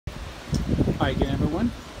Hi again,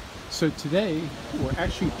 everyone. So today we're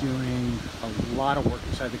actually doing a lot of work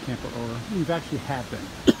inside the camper, or we've actually have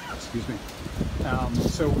been. Excuse me.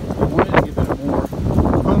 So I wanted to give it a more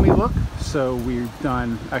homey look. So we've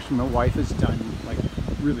done, actually my wife has done like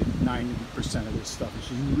really 90% of this stuff.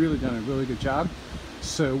 She's really done a really good job.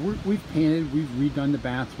 So we've painted, we've redone the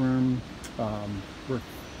bathroom. We're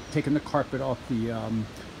taking the carpet off the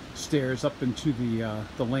stairs up into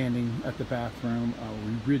the landing at the bathroom.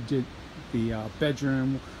 We redid the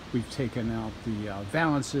bedroom. We've taken out the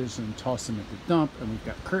valances and tossed them at the dump, and we've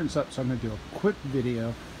got curtains up. So I'm going to do a quick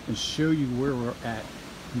video and show you where we're at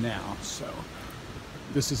now. So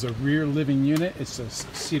this is a rear living unit. It's a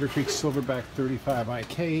Cedar Creek Silverback 35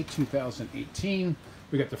 IK 2018.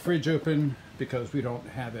 We got the fridge open because we don't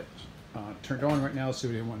have it turned on right now, so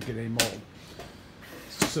we didn't want to get any mold.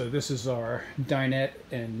 So this is our dinette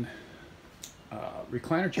and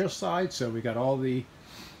recliner chair side. So we got all the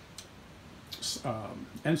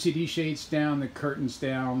MCD shades down, the curtains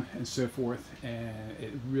down, and so forth, and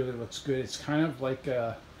it really looks good. It's kind of like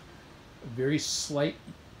a very slight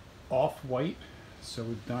off-white. So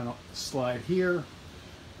we've done a slide here.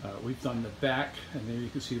 We've done the back, and there you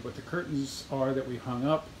can see what the curtains are that we hung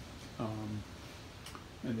up.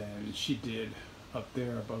 And then she did up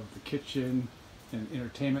there above the kitchen an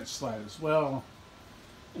entertainment slide as well,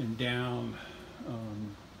 and down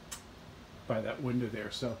by that window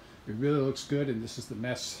there. So it really looks good, and this is the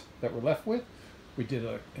mess that we're left with. We did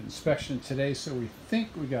an inspection today, so we think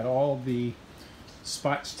we got all the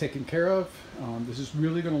spots taken care of. This is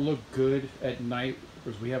really going to look good at night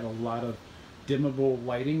because we have a lot of dimmable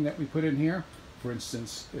lighting that we put in here. For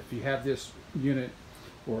instance, if you have this unit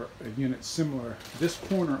or a unit similar, this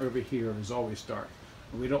corner over here is always dark.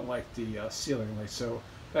 We don't like the ceiling light, so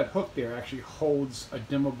that hook there actually holds a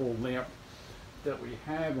dimmable lamp that we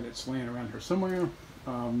have, and it's laying around here somewhere.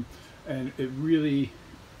 And it really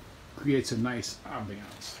creates a nice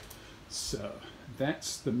ambiance. So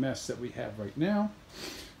that's the mess that we have right now.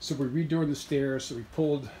 So we're redoing the stairs. So we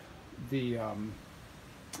pulled the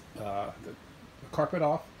carpet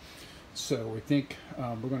off. So we think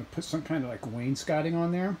we're going to put some kind of like wainscoting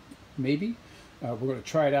on there, maybe. We're going to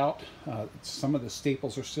try it out. Some of the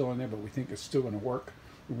staples are still in there, but we think it's still going to work.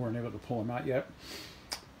 We weren't able to pull them out yet.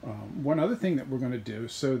 One other thing that we're going to do,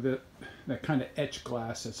 so that kind of etched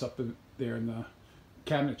glass that's up there in the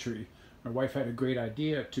cabinetry, my wife had a great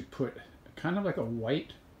idea to put kind of like a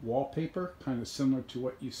white wallpaper, kind of similar to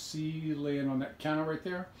what you see laying on that counter right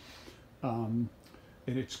there. And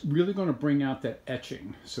it's really going to bring out that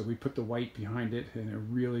etching. So we put the white behind it, and they're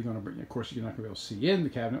really going to bring, of course, you're not going to be able to see in the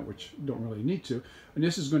cabinet, which you don't really need to. And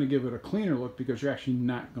this is going to give it a cleaner look because you're actually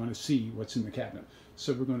not going to see what's in the cabinet.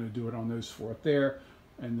 So we're going to do it on those four up there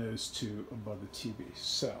and those two above the TV.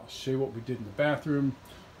 So I'll show you what we did in the bathroom.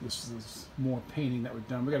 This is more painting that we've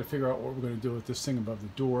done. We got to figure out what we're going to do with this thing above the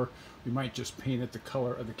door. We might just paint it the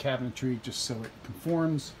color of the cabinetry just so it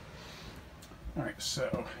conforms. All right,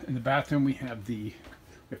 so in the bathroom we have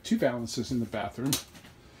two valances in the bathroom,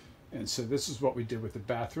 and so this is what we did with the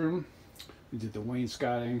bathroom. We did the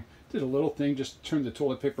wainscoting, did a little thing, just turned the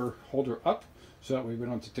toilet paper holder up so that way we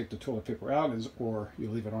don't have to take the toilet paper out, or you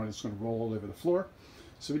leave it on, it's going to roll all over the floor.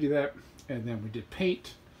 So we do that, and then we did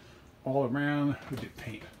paint all around. We did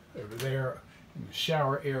paint over there in the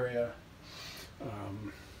shower area.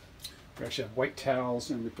 We actually have white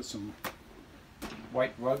towels, and we put some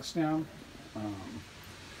white rugs down.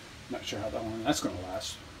 Not sure how that's going to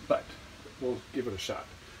last, but we'll give it a shot.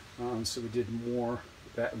 So we did more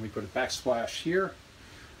of that, and we put a backsplash here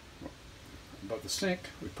above the sink.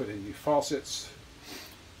 We put in new faucets,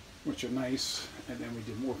 which are nice, and then we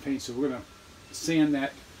did more paint. So we're going to sand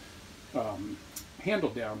that handle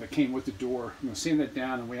down that came with the door. I'm going to sand that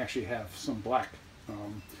down, and we actually have some black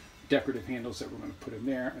decorative handles that we're going to put in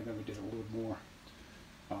there, and then we did a little more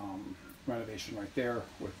renovation right there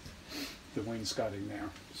with the wainscoting there.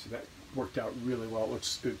 So that worked out really well.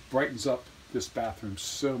 It brightens up this bathroom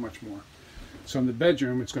so much more. So in the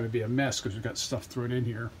bedroom, it's going to be a mess because we've got stuff thrown in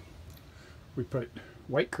here. We put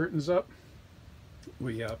white curtains up.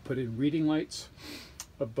 We put in reading lights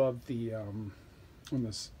above the in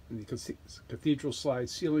the cathedral slide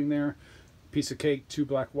ceiling there. Piece of cake, two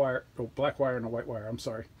black wire and a white wire. I'm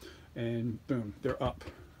sorry, and boom, they're up.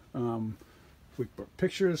 We put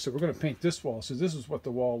pictures, so we're going to paint this wall. So this is what the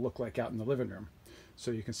wall looked like out in the living room. So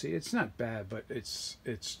you can see it's not bad, but it's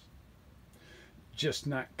just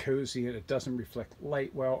not cozy, and it doesn't reflect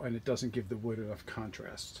light well, and it doesn't give the wood enough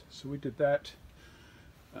contrast. So we did that.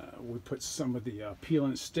 We put some of the peel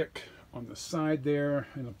and stick on the side there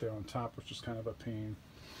and up there on top, which is kind of a pain.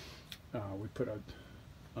 We put a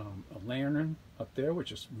a lantern up there,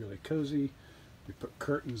 which is really cozy. We put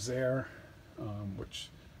curtains there, which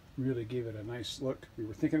really gave it a nice look. We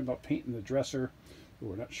were thinking about painting the dresser, but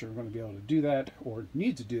we're not sure we're going to be able to do that or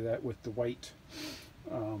need to do that with the white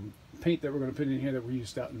paint that we're going to put in here that we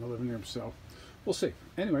used out in the living room. So we'll see.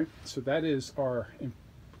 Anyway, so that is our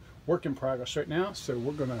work in progress right now. So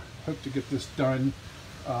we're going to hope to get this done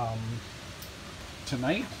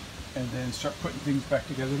tonight and then start putting things back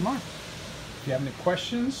together tomorrow. If you have any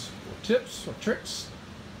questions or tips or tricks,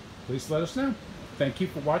 please let us know. Thank you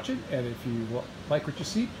for watching, and if you like what you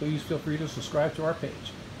see, please feel free to subscribe to our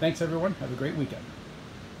page. Thanks everyone. Have a great weekend.